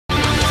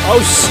Oh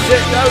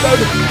shit! No, no,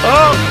 no!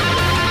 Oh!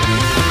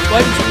 Why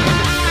did you...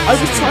 I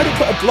was trying to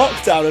put a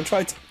block down and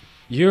tried to...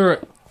 You're a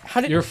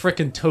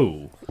freaking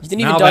tool. You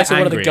didn't even die to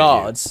one of the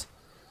guards.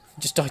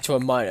 You just died to a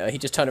miner. He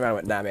just turned around and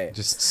went, nah, mate.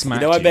 Just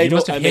smacked you. I made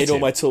all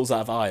him. my tools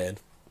out of iron.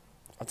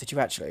 Oh, did you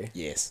actually?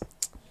 Yes.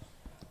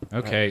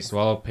 Okay, so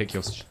I'll pick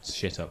your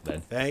shit up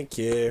then. Thank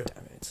you.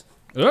 Damn it.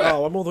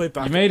 Oh, I'm all the way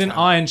back. You made an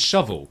iron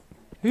shovel.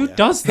 Who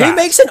does that? Who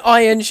makes an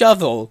iron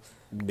shovel?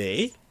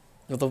 Me?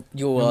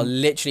 You are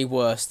literally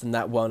worse than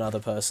that one other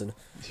person.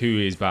 Who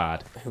is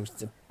bad? Who's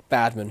the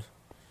badman.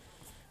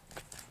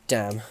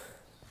 Damn.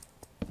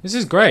 This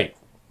is great.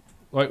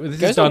 Like,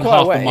 this has done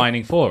half the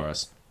mining for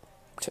us.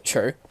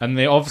 True. And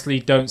they obviously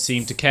don't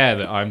seem to care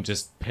that I'm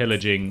just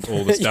pillaging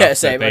all the stuff Yeah,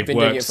 same. that I've they've been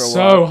doing worked it for a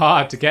so while.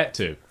 hard to get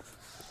to.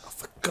 Oh,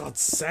 for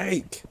God's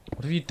sake.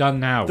 What have you done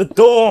now? The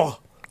door!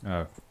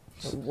 Oh.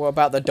 What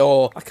about the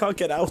door? I can't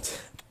get out.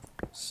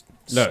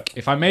 Look,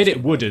 if I made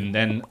it wooden,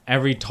 then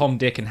every Tom,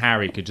 Dick and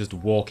Harry could just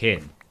walk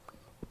in.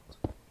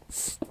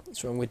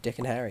 What's wrong with Dick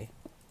and Harry?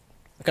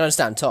 I can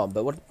understand Tom,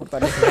 but what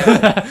about Dick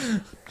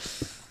and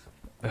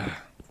Harry?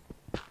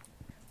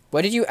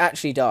 Where did you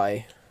actually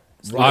die?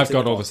 I've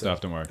got all the stuff,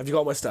 don't worry. Have you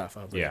got my stuff?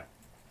 Yeah. Are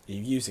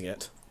you using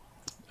it?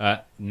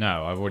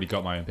 No, I've already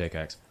got my own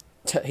pickaxe.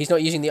 He's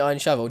not using the iron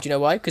shovel. Do you know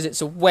why? Because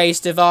it's a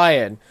waste of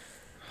iron.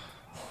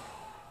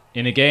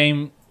 In a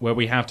game where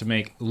we have to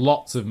make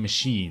lots of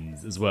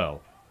machines as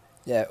well.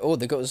 Yeah. Oh,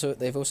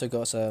 they've also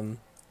got You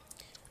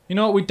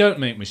know what we don't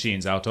make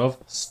machines out of?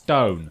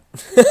 Stone.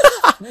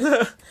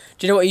 Do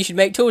you know what you should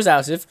make tools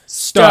out of?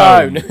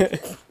 Stone.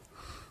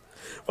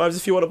 What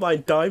if you want to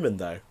mine diamond,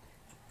 though?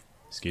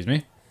 Excuse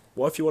me?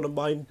 What if you want to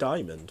mine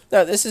diamond?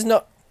 No, this is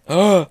not...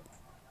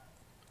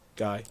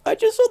 Guy. I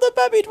just saw the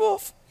baby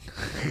dwarf.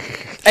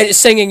 And it's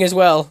singing as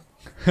well.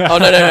 Oh,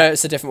 no,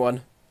 it's a different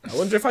one. I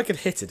wonder if I could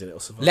hit it and it'll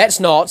survive. Let's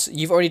not.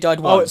 You've already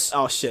died once.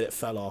 Oh shit, it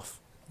fell off.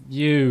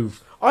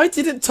 I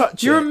didn't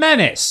touch You're it. a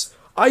menace.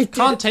 I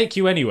can't take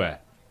you anywhere.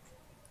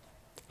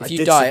 If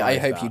you die, I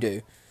hope you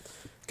do.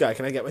 Guy,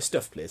 can I get my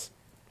stuff, please?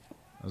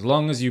 As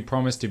long as you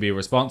promise to be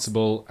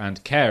responsible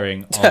and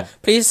caring of...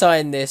 Please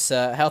sign this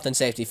health and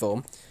safety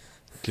form.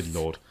 Good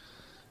lord.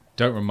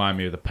 Don't remind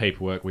me of the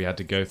paperwork we had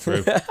to go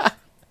through.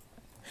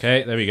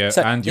 Okay, there we go.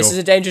 So, and this is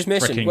a dangerous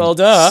mission. fricking Well,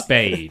 duh.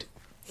 Spade.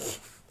 Do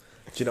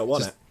you not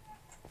want it?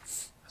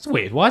 That's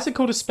weird. Why is it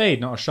called a spade,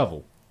 not a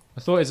shovel? I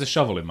thought it's a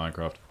shovel in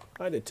Minecraft.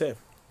 I did too.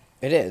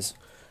 It is.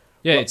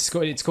 Yeah, it's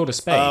called a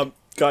spade.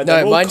 Guy,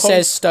 No, mine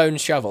says stone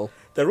shovel.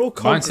 They're all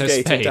Mine says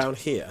congregated spade. down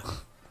here.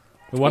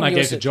 The one I yours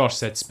gave to said- Josh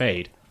said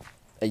spade.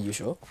 Are you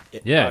sure?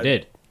 Yeah, it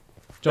did.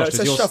 No, Josh, it does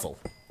says yours... shovel.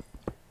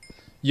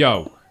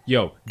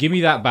 Yo, give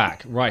me that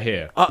back, right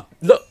here.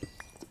 Look.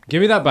 Give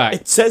me that back.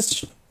 It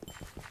says...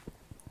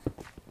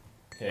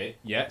 Okay,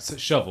 yeah, it's a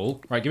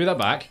shovel. Right, give me that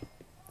back.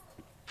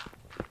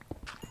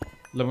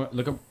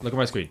 Look at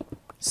my screen.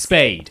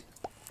 Spade.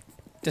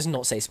 Does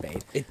not say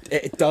spade.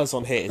 It does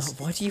on his.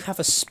 Why do you have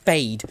a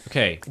spade?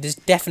 Okay. It is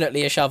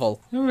definitely a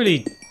shovel. You don't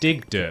really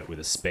dig dirt with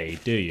a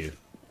spade, do you?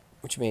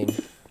 What do you mean?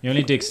 You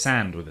only dig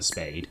sand with a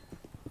spade.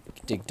 You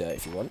can dig dirt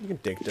if you want. You can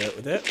dig dirt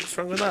with it. What's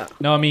wrong with that?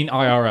 No, I mean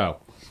IRL.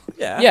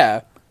 Yeah.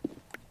 Yeah.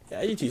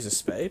 Yeah, you'd use a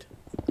spade.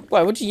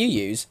 Well, what do you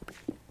use?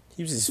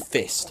 He uses his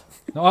fist.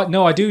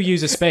 No, I do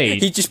use a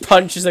spade. He just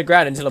punches the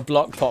ground until a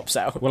block pops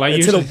out. Well, I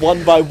Until usually... a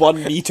 1 by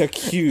 1 meter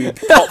cube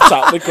pops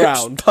out the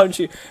ground. Punch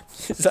you.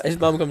 His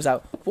mum comes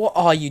out. What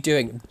are you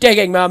doing?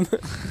 Digging, mum.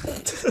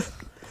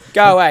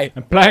 Go away.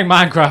 I'm playing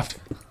Minecraft.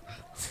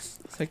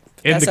 Like,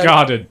 In the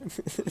garden.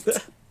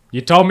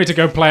 You told me to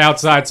go play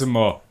outside some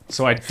more,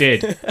 so I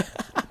did.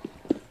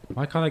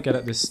 Why can't I get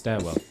up this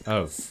stairwell?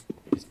 Oh,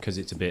 because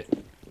it's a bit...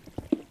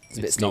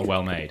 It's not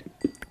well made.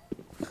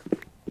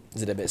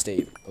 Is it a bit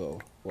steep? Oh,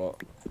 what?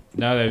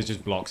 No, there was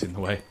just blocks in the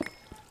way.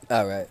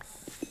 Oh, right.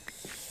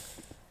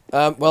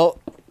 Well,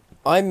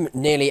 I'm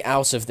nearly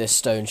out of this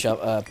stone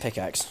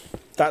pickaxe.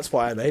 That's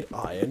why I made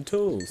iron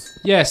tools.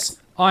 Yes,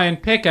 iron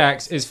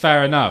pickaxe is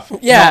fair enough.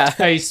 Yeah.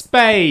 Not a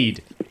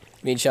spade. You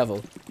mean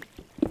shovel?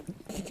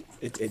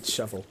 It's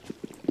shovel.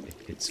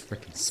 It's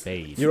freaking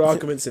spade. Your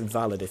argument's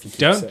invalid if you keep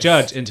Don't saying.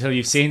 judge until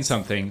you've seen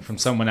something from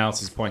someone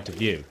else's point of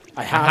view.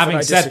 I And have, having and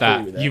I said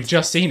disagree with that, it. you've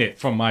just seen it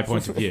from my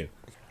point of view.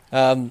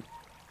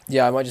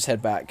 Yeah, I might just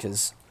head back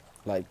because,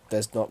 like,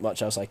 there's not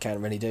much else I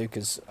can really do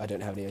because I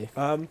don't have any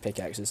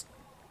pickaxes.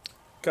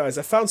 Guys,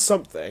 I found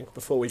something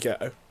before we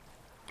go.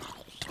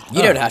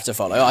 You don't have to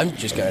follow. I'm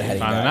just going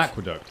heading Found an back.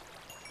 aqueduct.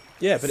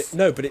 Yeah, but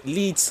it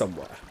leads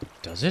somewhere.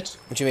 Does it?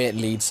 What do you mean it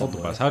leads Hold the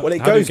somewhere? bus. How Well, it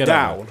how do you goes get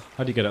up down. there?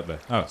 How do you get up there?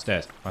 Oh,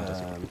 stairs.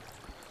 Fantastic.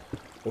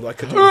 Although I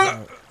could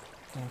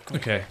do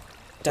Okay.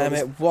 Damn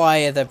it!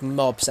 Why are the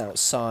mobs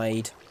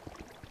outside?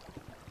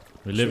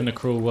 We live in a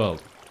cruel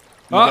world.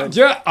 don't-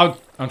 Yeah!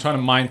 I'm trying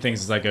to mine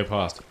things as I go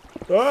past.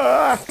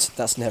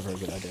 That's never a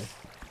good idea.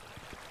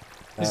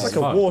 It's like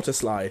fun. a water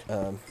slide.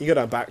 You go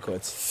down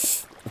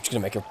backwards. I'm just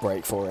gonna make a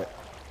break for it.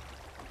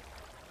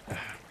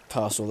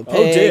 Past all the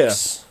Oh dear.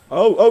 pigs.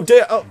 Oh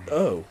dear.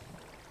 Oh.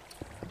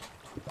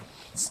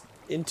 It's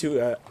into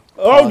a...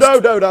 Oh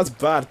Past. no, that's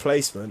bad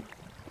placement.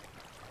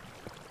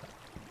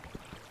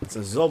 It's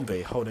a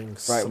zombie holding. Right,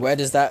 some... where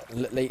does that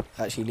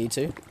actually lead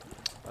to?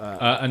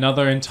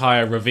 Another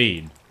entire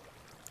ravine.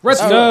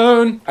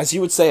 Redstone! As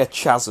you would say, a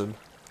chasm.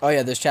 Oh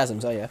yeah, there's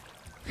chasms. Oh yeah.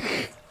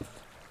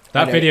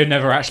 That video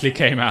never actually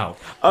came out.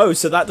 Oh,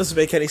 so that doesn't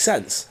make any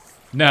sense.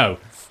 No,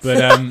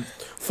 but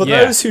For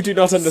yeah. those who do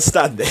not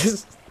understand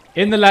this,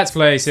 In the Let's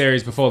Play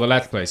series before the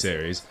Let's Play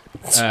series,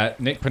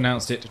 Nick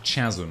pronounced it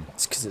chasm.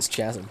 It's because it's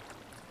chasm.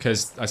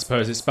 Because I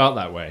suppose it's spelt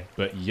that way,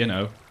 but you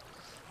know,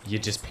 you're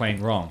just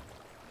plain wrong.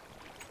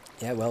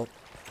 Yeah, well,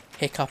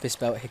 hiccup is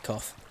spelled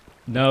hiccough.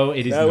 No,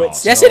 it is No, not.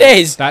 it's Yes, it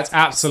is! That's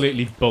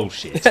absolutely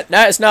bullshit.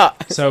 No, it's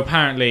not. So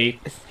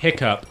apparently,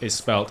 hiccup is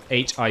spelt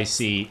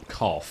H-I-C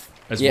cough,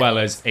 as well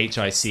as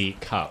H-I-C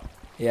cup.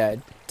 Yeah,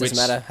 it doesn't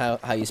Which- matter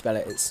how you spell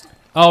it. It's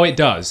Oh, it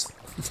does.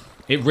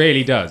 It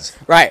really does.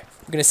 right.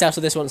 We're gonna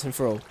settle this once and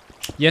for all.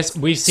 Yes,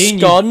 we've seen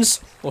Scones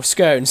or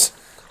scones?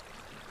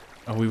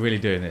 Are we really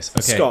doing this?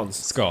 Okay. Scones.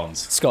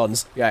 Scones.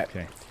 Scones. Yeah.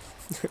 Okay.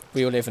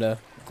 We all live in a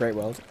great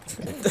world.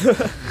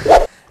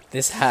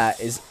 This hat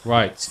is.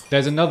 Right.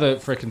 There's another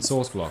frickin'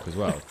 source block as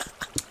well.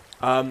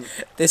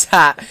 This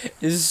hat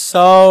is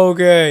so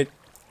good.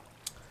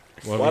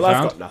 What have well, we I've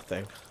found? got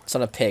nothing. It's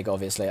on a pig,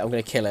 obviously. I'm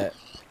gonna kill it.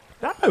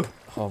 No,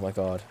 Oh my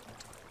god.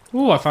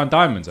 Ooh, I found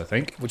diamonds, I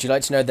think. Would you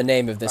like to know the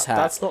name of this hat?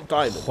 that's not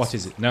diamonds. What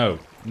is it? No,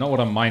 not what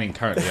I'm mining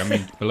currently. I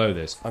mean below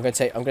this. I'm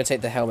gonna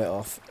take the helmet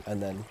off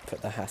and then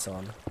put the hat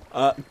on.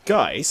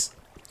 Guys,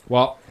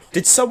 What?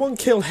 did someone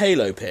kill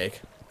Halo Pig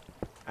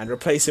and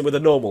replace him with a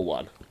normal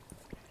one?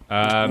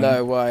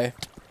 No, why?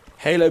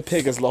 Halo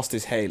Pig has lost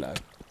his halo.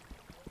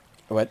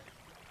 What?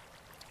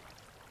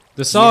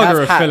 The saga have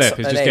of hats Philip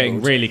is just getting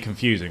enabled? really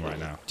confusing right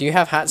now. Do you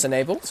have hats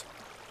enabled?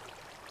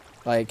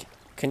 Like,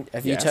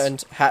 have you Yes.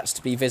 turned hats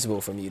to be visible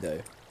from you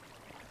though?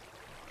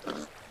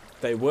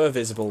 They were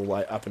visible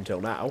like up until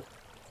now.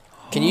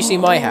 Can you see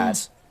my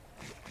hat?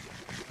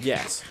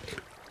 Yes.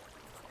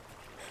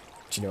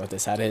 Do you know what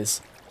this hat is?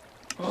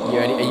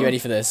 Are you ready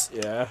for this?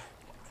 Yeah.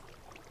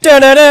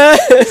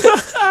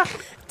 Da-da-da!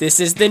 This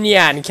is the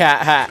Nyan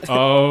Cat hat.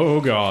 Oh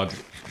god.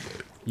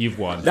 You've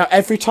won. Now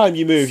every time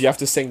you move, you have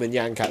to sing the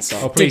Nyan Cat Oh,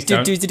 song. please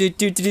don't.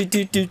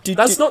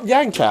 That's not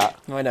Nyan Cat.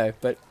 I know,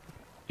 but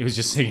He was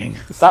just singing.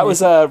 That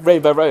was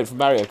Rainbow Road from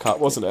Mario Kart,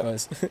 wasn't it it?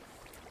 was.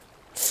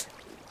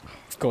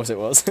 Of course it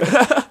was.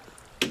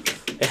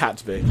 It had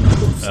to be.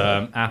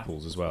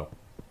 Apples as well.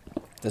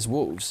 There's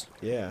wolves.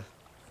 Yeah.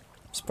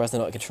 I'm surprised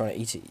they're not trying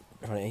to eat you.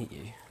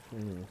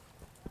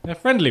 They're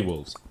friendly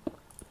wolves.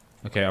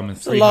 Okay, I'm in The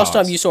 3 last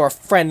hearts. time you saw a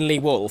friendly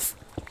wolf.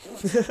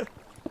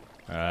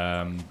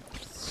 Fair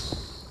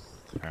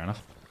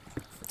enough.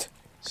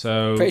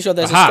 So Pretty sure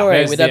there's a aha, story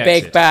there's with the a big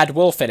exit. bad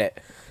wolf in it.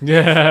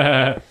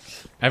 Yeah.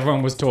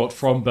 Everyone was taught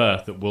from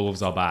birth that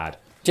wolves are bad.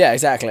 Yeah,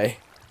 exactly.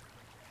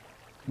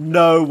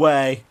 No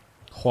way.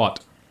 What?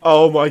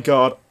 Oh my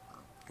god.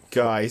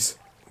 Guys.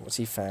 What's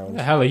he Where found?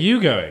 the hell are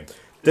you going?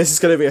 This is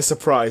going to be a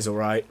surprise,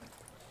 alright?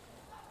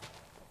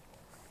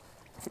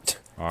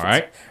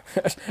 Alright.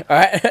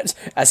 Alright,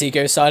 as he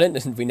goes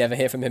silent and we never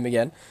hear from him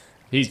again.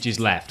 He's just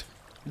left.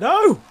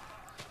 No!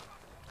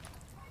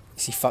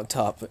 Is he fucked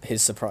up?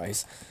 His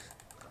surprise.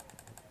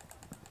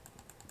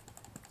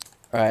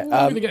 Alright, I'm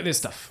gonna get this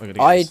stuff. I'm gonna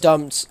get I this.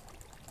 dumped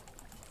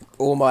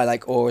all my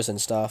like ores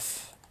and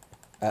stuff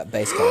at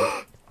base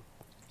camp.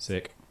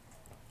 Sick.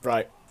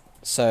 Right.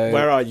 So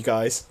Where are you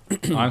guys?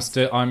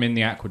 I'm in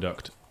the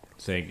aqueduct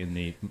thing in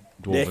the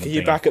dwarven Nick, are you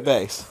thing. back at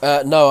base?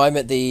 no, I'm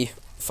at the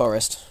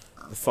forest.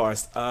 The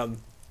forest.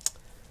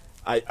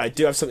 I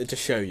do have something to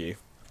show you.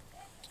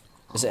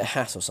 Is it a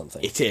hat or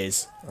something? It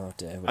is. Oh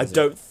dear. what I is it?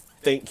 don't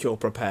think you're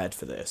prepared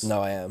for this.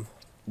 No, I am.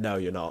 No,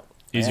 you're not.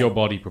 Is your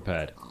body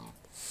prepared?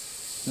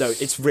 No,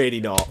 it's really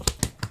not.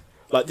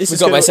 Like this We is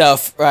got gonna,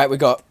 myself. Right, we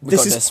got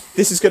this.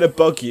 This is going to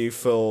bug you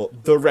for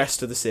the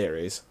rest of the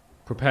series.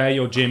 Prepare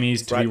your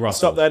jimmies to Right, be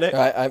rustled. stop there, Nick.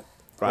 Right, Right,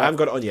 I haven't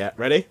got it on yet.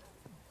 Ready?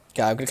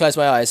 okay, I'm gonna close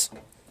my eyes.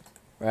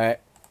 Right.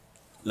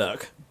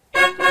 Look.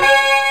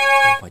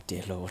 Oh my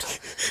dear lord.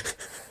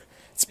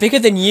 It's bigger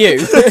than you.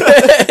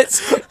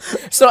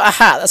 it's not a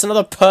hat. That's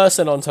another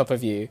person on top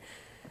of you.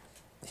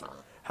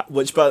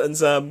 Which button's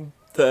the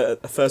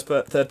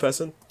third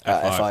person?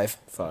 F5.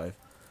 5.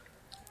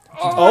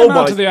 Oh my-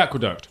 my! To the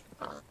aqueduct.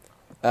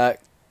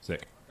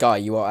 Sick. Guy,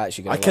 you are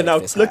actually I gonna. can like now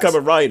this look. hat. I'm a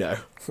rhino.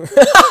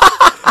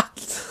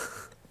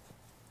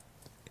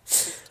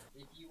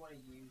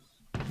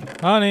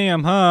 Honey,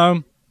 I'm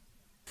home.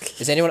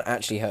 Is anyone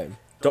actually home?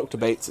 Dr.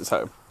 Bates is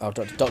home. Oh,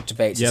 Dr.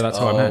 Bates Yeah, is that's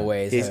what I meant.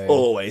 always He's home.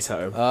 always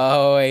home.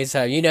 Always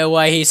home. You know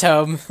why he's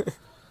home?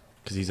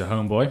 Because he's a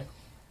homeboy.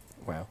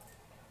 Wow.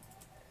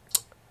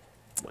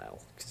 Well.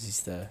 Because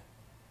he's the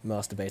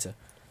masturbator.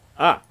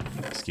 Ah,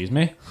 Excuse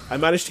me. I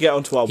managed to get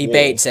onto our He wall.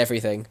 baits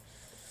everything.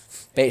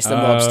 Baits the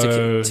mobs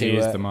to he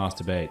is the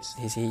master baits.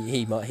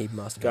 he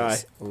masturbates Guy.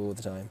 all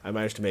the time. I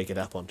managed to make it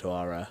up onto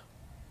our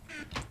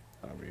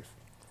roof.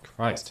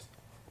 Christ.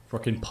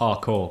 Fucking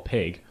parkour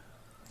pig.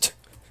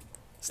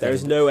 There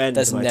is no end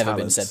That's to my never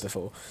talents. been said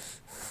before.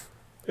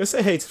 Let's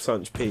say hey to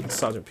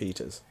Sergeant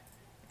Peters.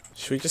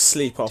 Should we just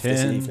sleep off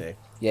this Tim. evening?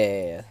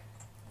 Yeah.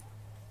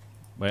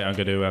 Wait, I'm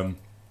gonna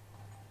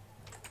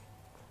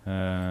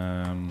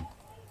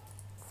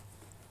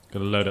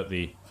gotta load up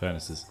the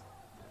furnaces.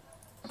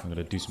 So I'm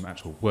gonna do some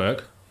actual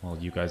work while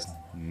you guys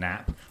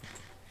nap.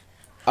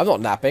 I'm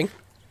not napping.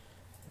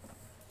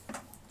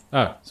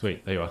 Oh,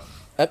 sweet. There you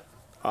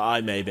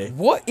are. Maybe.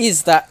 What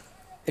is that?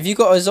 Have you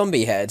got a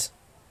zombie head?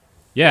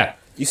 Yeah.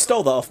 You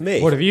stole that off me.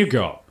 What have you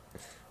got?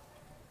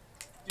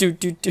 Do.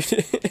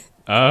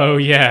 Oh,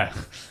 yeah.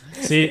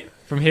 See,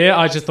 from here,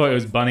 I just thought it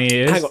was bunny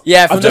ears. Hang on.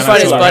 Yeah, from I've the just front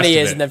it's realised- bunny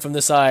ears, and then from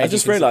the side. I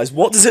just realised,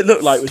 what does it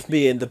look like with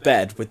me in the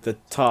bed with the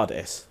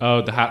TARDIS?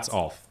 Oh, the hat's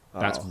off.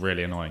 That's Oh.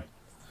 really annoying.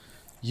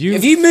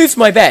 Have you moved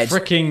my bed?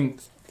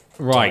 Freaking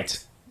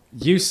right.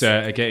 You,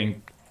 sir, are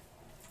getting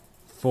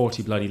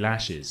 40 bloody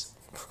lashes.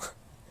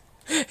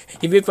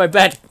 He moved my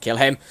bed. Kill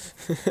him.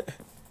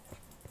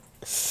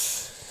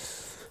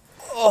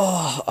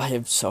 Oh, I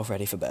am so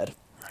ready for bed.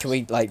 Can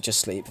we, like, just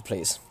sleep,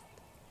 please?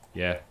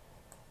 Yeah.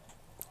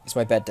 Is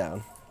my bed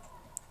down?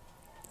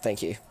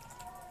 Thank you.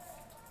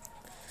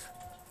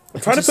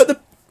 I'm trying to put the...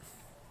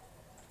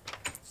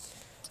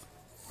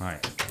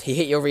 Right. He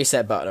hit your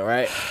reset button,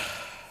 alright?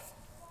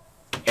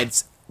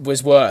 It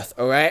was worth,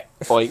 alright?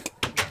 Boink.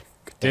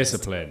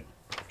 Discipline.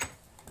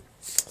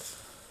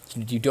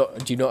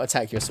 Do not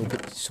attack your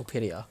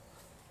superior.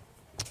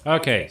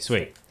 Okay,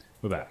 sweet.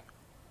 We're back.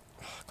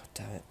 God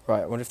damn it.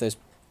 Right, I wonder if those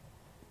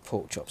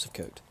pork chops have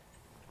cooked.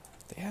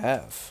 They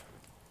have.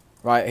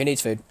 Right, who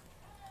needs food?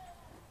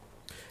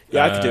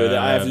 Yeah, I could do with it.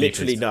 I have me,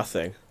 literally please.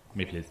 nothing.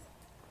 Me, please.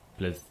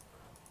 Please.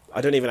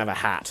 I don't even have a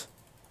hat.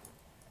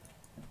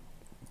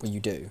 Well, you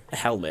do. A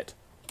helmet.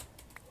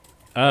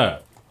 Oh.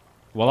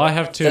 Well, I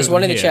have two There's of them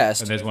one in the here,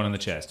 chest. And there's one in the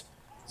chest.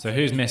 So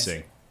who's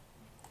missing?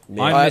 Me.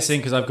 I'm missing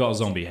because I've got a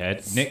zombie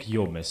head. Nick,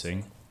 you're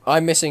missing.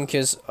 I'm missing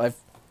because I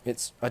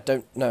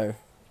don't know.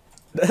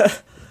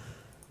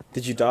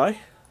 Did you die?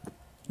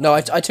 No,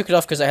 I took it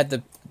off because I had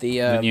the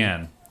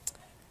Nyan.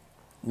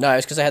 No,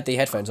 it's because I had the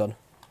headphones on.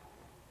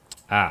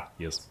 Ah,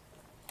 yes.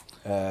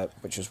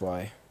 Which is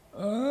why.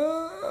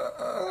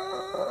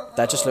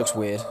 That just looks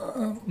weird.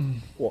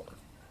 What?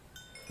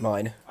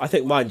 Mine. I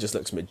think mine just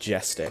looks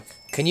majestic.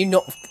 Can you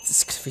not? This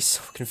is gonna be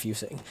so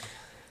confusing.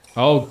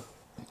 Oh.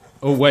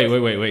 Oh,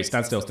 wait.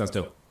 Stand still, stand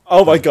still.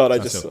 Oh my god, I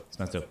Stand just... still,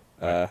 stand still.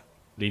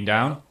 Lean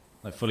down.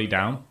 Like, fully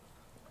down.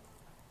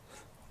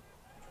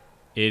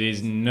 It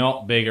is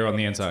not bigger on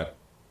the inside.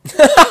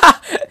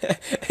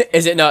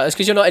 Is it not? It's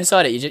because you're not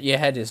inside it. Your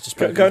head is just...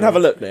 Go and have a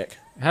look, Nick.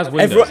 It has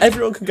windows.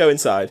 Everyone can go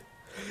inside.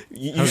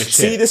 You Holy should shit.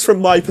 see this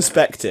from my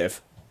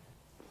perspective.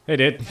 Hey,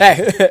 dude.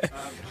 Hey!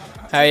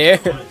 How are you?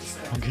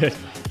 I'm good.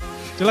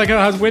 Do you like how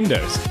it has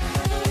windows?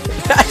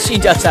 She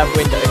does have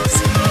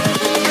windows.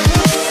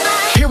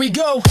 Here we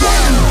go.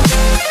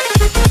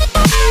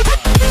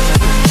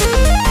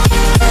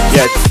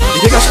 Yeah, do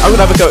you think I'm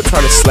gonna have a go at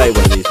trying to slay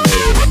one of these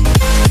maybe?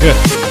 Good.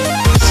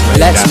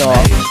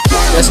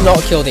 Let's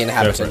not kill the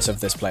inhabitants of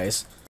this place.